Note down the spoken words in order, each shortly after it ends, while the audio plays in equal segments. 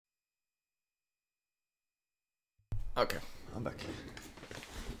Okay, I'm back.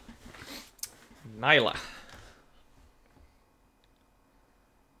 Nyla.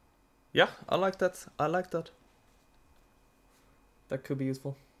 Yeah, I like that. I like that. That could be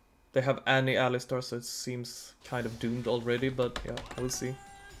useful. They have Annie Alistar, so it seems kind of doomed already, but yeah, we'll see.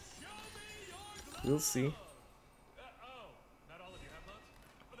 We'll see.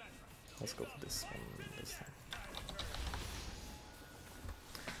 Let's go for this one this time.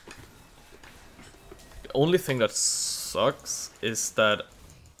 The only thing that sucks is that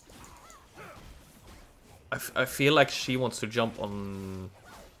I feel like she wants to jump on...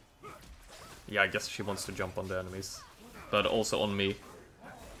 Yeah, I guess she wants to jump on the enemies, but also on me.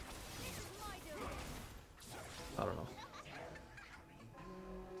 I don't know.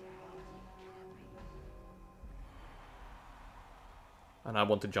 And I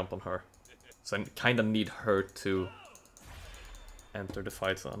want to jump on her. So I kind of need her to enter the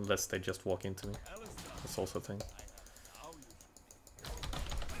fight unless they just walk into me. That's also a thing.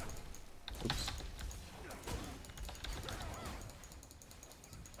 Oops.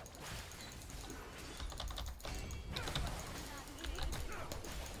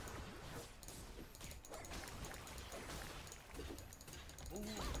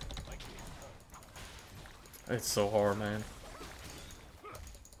 It's so hard, man.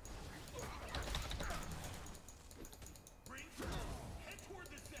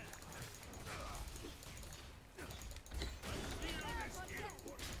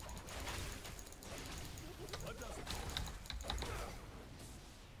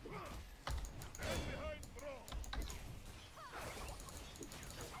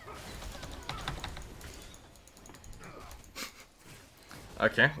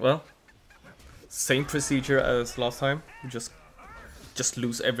 Okay, well, same procedure as last time. We just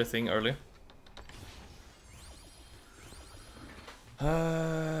lose everything early.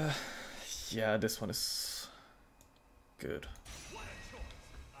 Yeah, this one is good.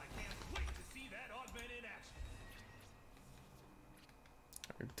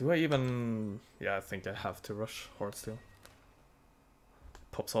 Do I even... Yeah, I think I have to rush hard still.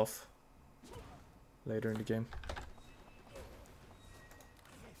 Pops off later in the game.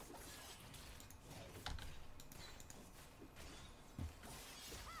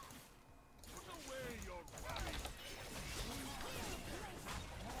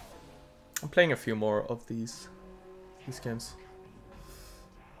 I'm playing a few more of these games.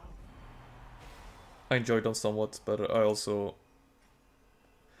 I enjoyed them somewhat, but I also...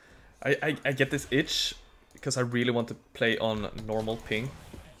 I get this itch because I really want to play on normal ping.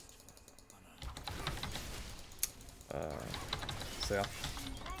 So yeah.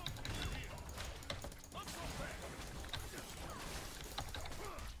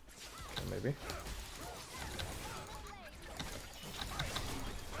 Maybe.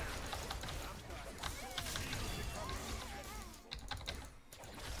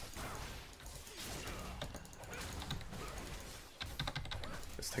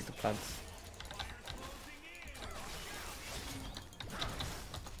 Let's take the plants.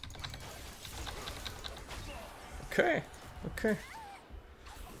 Okay, okay.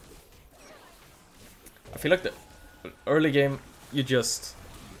 I feel like the early game you just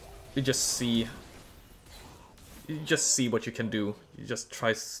see what you can do. You just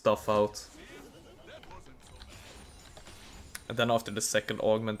try stuff out. And then after the second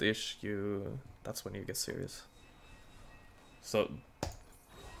augment-ish, that's when you get serious. So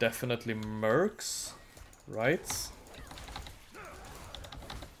definitely mercs, right?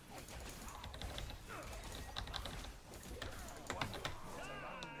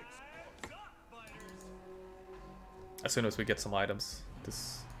 As soon as we get some items,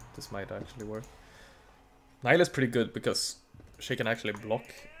 this might actually work. Nyla's pretty good because she can actually block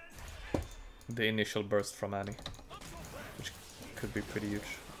the initial burst from Annie, which could be pretty huge.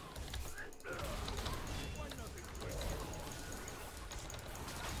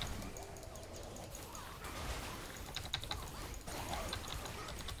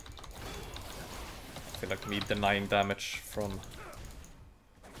 I feel like me denying damage from...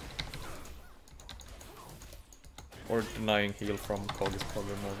 Or denying heal from Cog is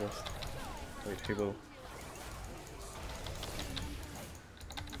probably more worth. Wait, he will.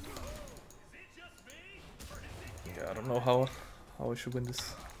 Yeah, I don't know how I should win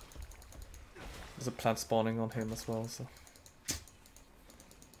this. There's a plant spawning on him as well, so...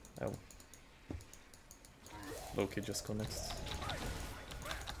 Oh. Loki just go next.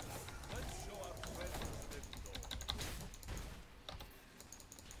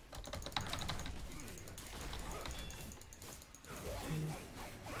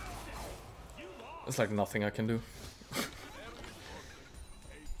 It's like nothing I can do.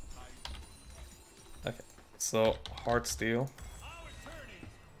 Okay, So, Heartsteel.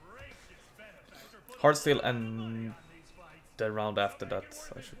 Heartsteel and the round after that.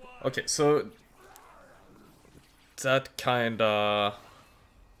 I should... Okay, so that kinda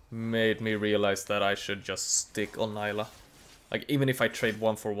made me realize that I should just stick on Nyla. Like, even if I trade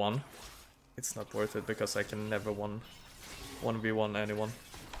 1 for 1, it's not worth it because I can never 1v1 anyone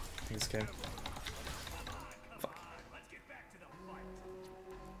in this game. Fuck.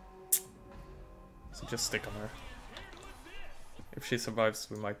 So just stick on her. If she survives,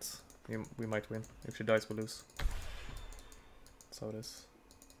 we might win. If she dies, we lose. That's how it is.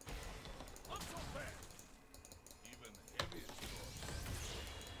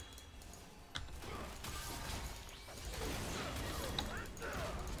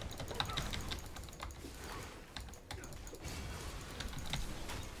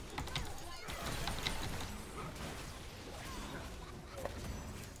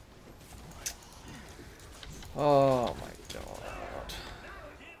 Oh my god.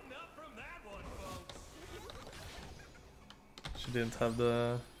 She didn't have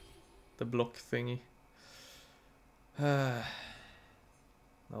the block thingy.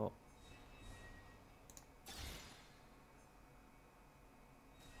 No.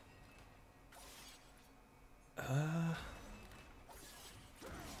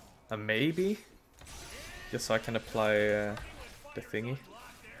 Maybe? Just so I can apply the thingy.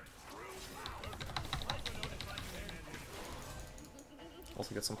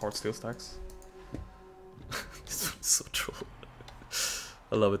 Also get some Heartsteel stacks. It's so true.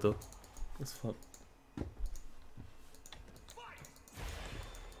 I love it though. It's fun.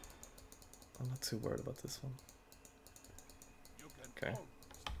 I'm not too worried about this one. Okay.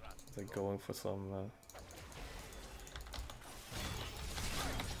 They're going for some...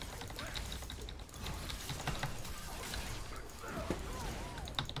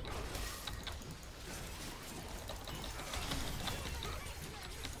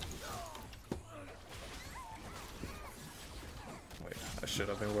 Wait, I should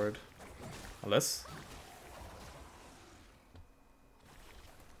have been worried. Unless...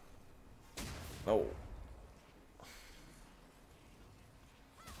 No.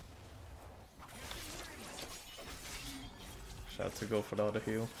 Should have to go for the other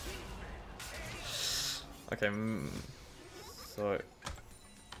heal. Okay, so I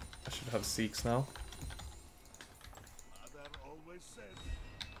should have Seeks now.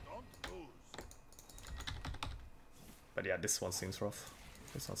 But yeah, this one seems rough.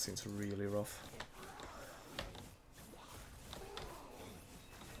 This one seems really rough.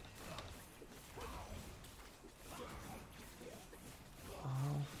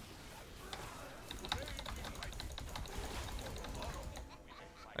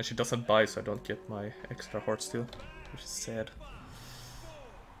 And she doesn't buy, so I don't get my extra Heartsteel, which is sad.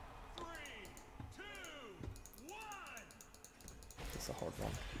 It's a hard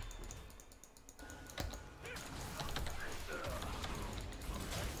one.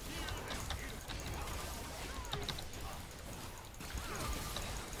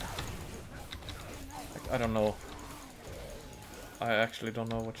 Like, I don't know. I actually don't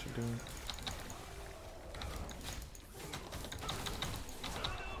know what you're doing.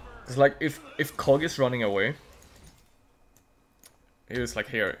 It's like if Cog is running away, he was like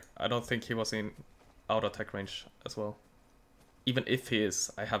here. I don't think he was in out attack range as well. Even if he is,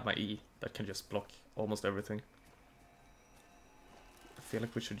 I have my E that can just block almost everything. I feel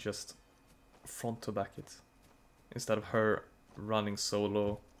like we should just front to back it instead of her running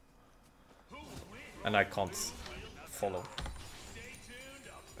solo and I can't follow.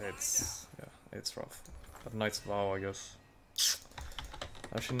 It's rough. But Knight's Vow, I guess.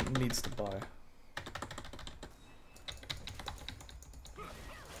 She needs to buy.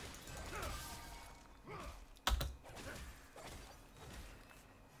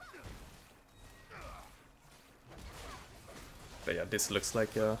 But yeah, this looks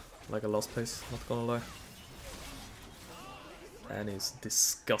like a lost place, not gonna lie. And he's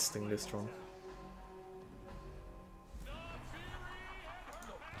disgustingly strong.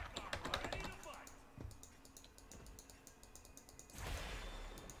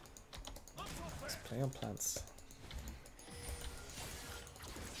 Play on plants.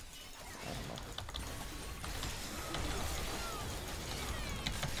 I don't know.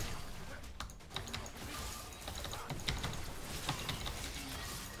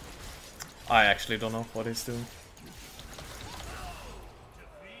 I actually don't know what he's doing.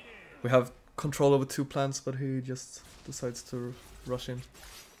 We have control over 2 plants, but he just decides to rush in.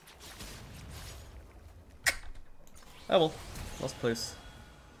 Ah well, last place.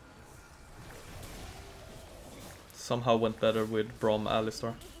 Somehow went better with Braum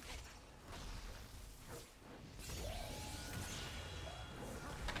Alistar.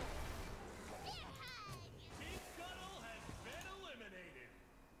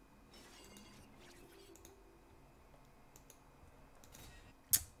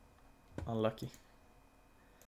 Unlucky.